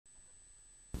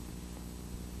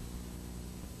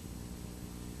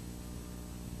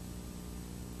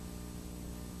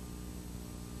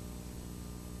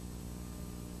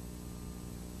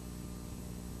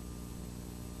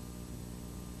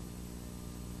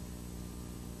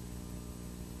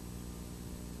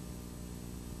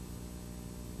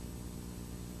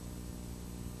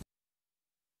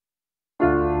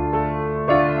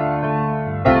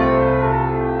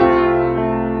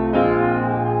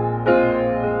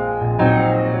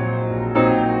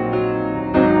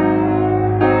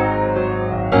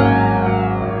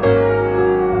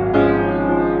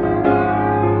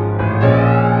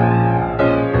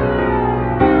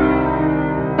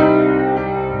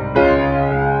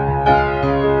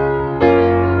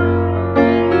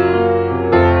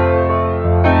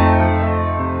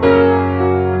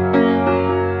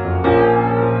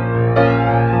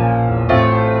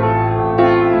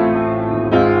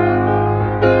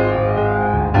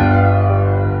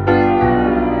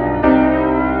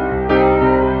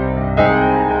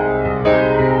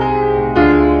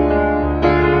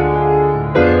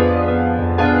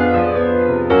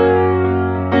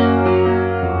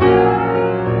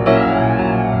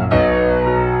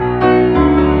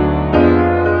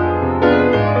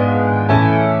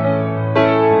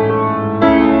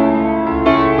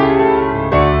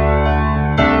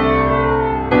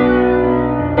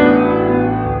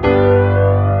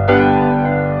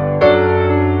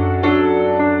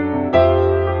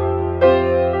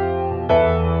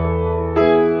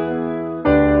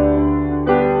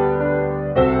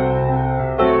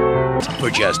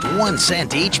just 1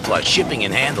 cent each plus shipping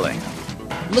and handling.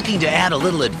 Looking to add a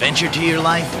little adventure to your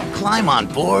life? Climb on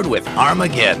board with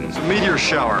Armageddon. It's a meteor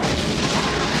shower.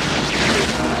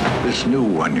 This new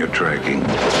one you're tracking,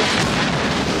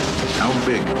 how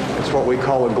big? It's what we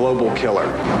call a global killer.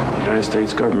 The United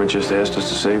States government just asked us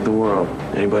to save the world.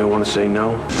 Anybody want to say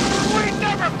no? We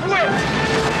never quit!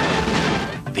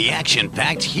 The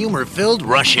action-packed, humor-filled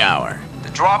Rush Hour. The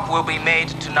drop will be made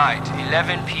tonight,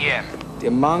 11 p.m. The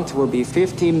amount will be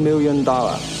 $50 million.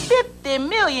 $50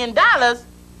 million? And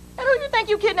who do you think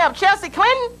you kidnapped, Chelsea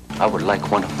Clinton? I would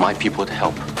like one of my people to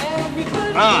help.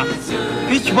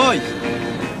 Beach Boys.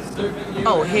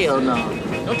 Oh, hell no.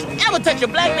 Don't you ever touch a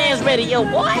black man's radio,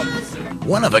 boy.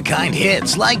 One-of-a-kind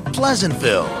hits like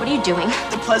Pleasantville. What are you doing?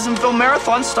 The Pleasantville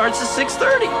Marathon starts at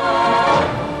 6:30.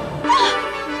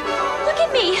 Look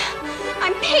at me.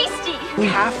 I'm pasty. We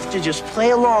have to just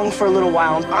play along for a little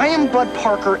while. I am Bud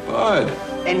Parker. Bud.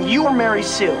 And you are Mary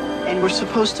Sue. And we're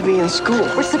supposed to be in school.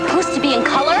 We're supposed to be in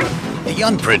color? The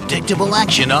unpredictable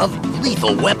action of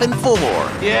Lethal Weapon 4.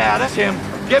 Yeah, that's him.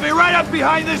 Get me right up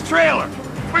behind this trailer.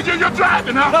 But you're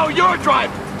driving, huh? No, you're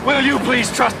driving. Will you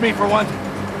please trust me for once?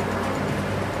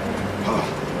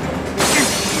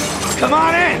 Come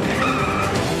on in.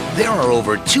 There are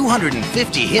over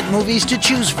 250 hit movies to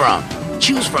choose from.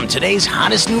 Choose from today's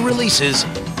hottest new releases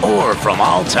or from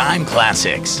all-time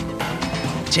classics.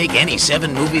 Take any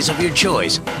 7 movies of your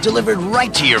choice, delivered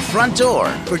right to your front door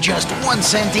for just 1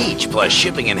 cent each plus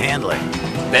shipping and handling.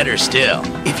 Better still,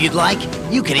 if you'd like,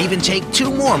 you can even take 2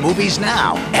 more movies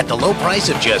now at the low price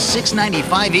of just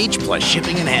 $6.95 each plus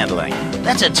shipping and handling.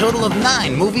 That's a total of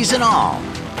 9 movies in all.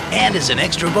 And as an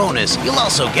extra bonus, you'll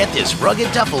also get this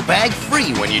rugged duffel bag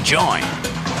free when you join.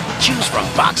 Choose from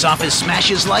box office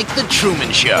smashes like The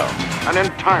Truman Show. An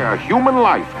entire human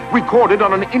life recorded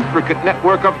on an intricate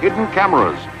network of hidden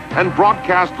cameras and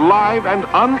broadcast live and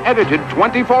unedited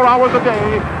 24 hours a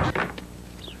day.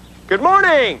 Good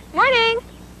morning! Morning.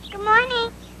 Good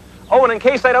morning. Oh, and in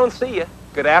case I don't see you,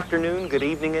 good afternoon, good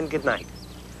evening, and good night.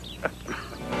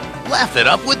 Laugh it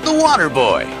up with The Water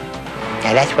Boy.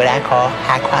 Now that's what I call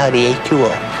high-quality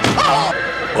H2O.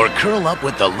 Or curl up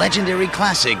with the legendary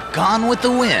classic Gone with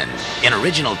the Wind in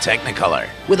original Technicolor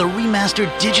with a remastered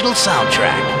digital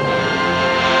soundtrack.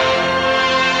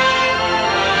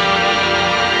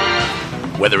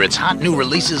 Whether it's hot new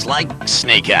releases like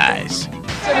Snake Eyes.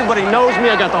 Everybody knows me.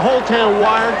 I got the whole town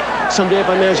wired. Someday if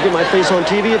I manage to get my face on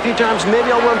TV a few times,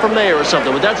 maybe I'll run from there or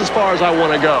something. But that's as far as I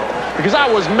want to go. Because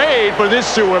I was made for this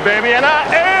sewer, baby, and I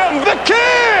am the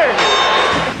king!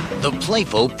 The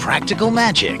playful practical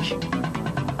magic.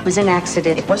 It was an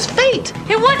accident. It was fate.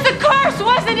 It was the curse,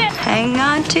 wasn't it? Hang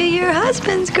on to your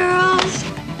husbands, girls.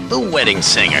 The Wedding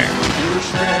Singer.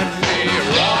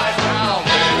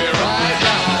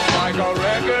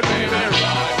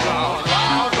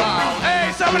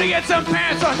 Hey, somebody get some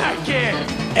pants on that kid.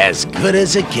 As good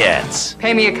as it gets.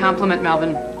 Pay me a compliment,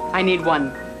 Melvin. I need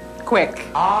one. Quick.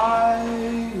 I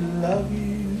love you.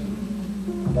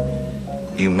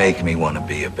 You make me want to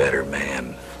be a better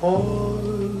man.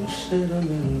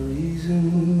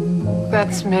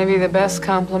 That's maybe the best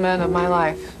compliment of my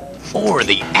life. Or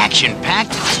the action-packed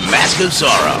Mask of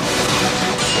Zorro.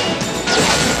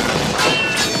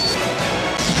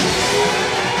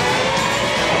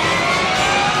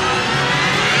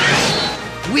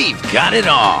 We've got it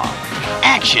all.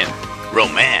 Action,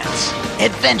 romance,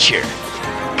 adventure,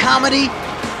 comedy,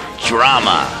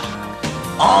 drama.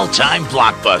 All-time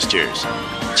blockbusters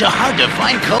to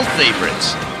hard-to-find cult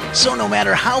favorites. So no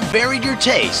matter how varied your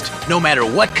taste, no matter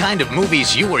what kind of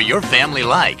movies you or your family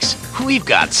likes, we've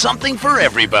got something for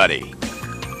everybody.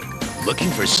 Looking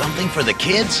for something for the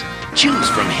kids? Choose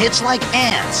from hits like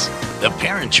Ants, The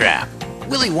Parent Trap,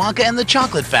 Willy Wonka and the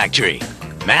Chocolate Factory,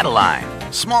 Madeline,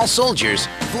 Small Soldiers,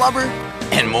 Flubber,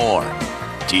 and more.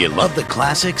 Do you love the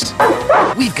classics?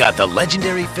 We've got the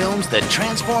legendary films that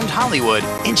transformed Hollywood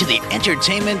into the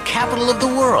entertainment capital of the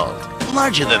world.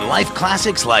 Larger-than-life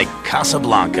classics like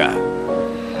Casablanca.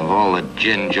 Of all the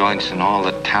gin joints in all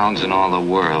the towns in all the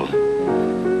world,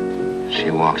 she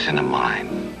walks into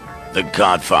mine. The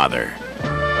Godfather.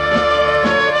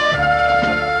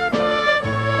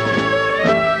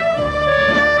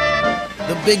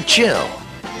 The Big Chill.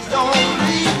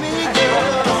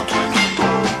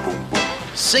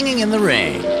 Singing in the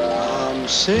Rain. I'm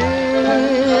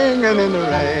singing in the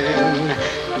rain,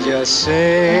 just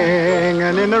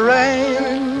singing in the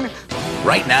rain.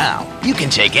 Right now, you can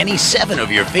take any 7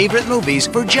 of your favorite movies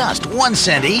for just 1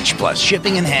 cent each plus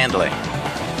shipping and handling.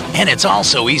 And it's all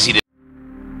so easy to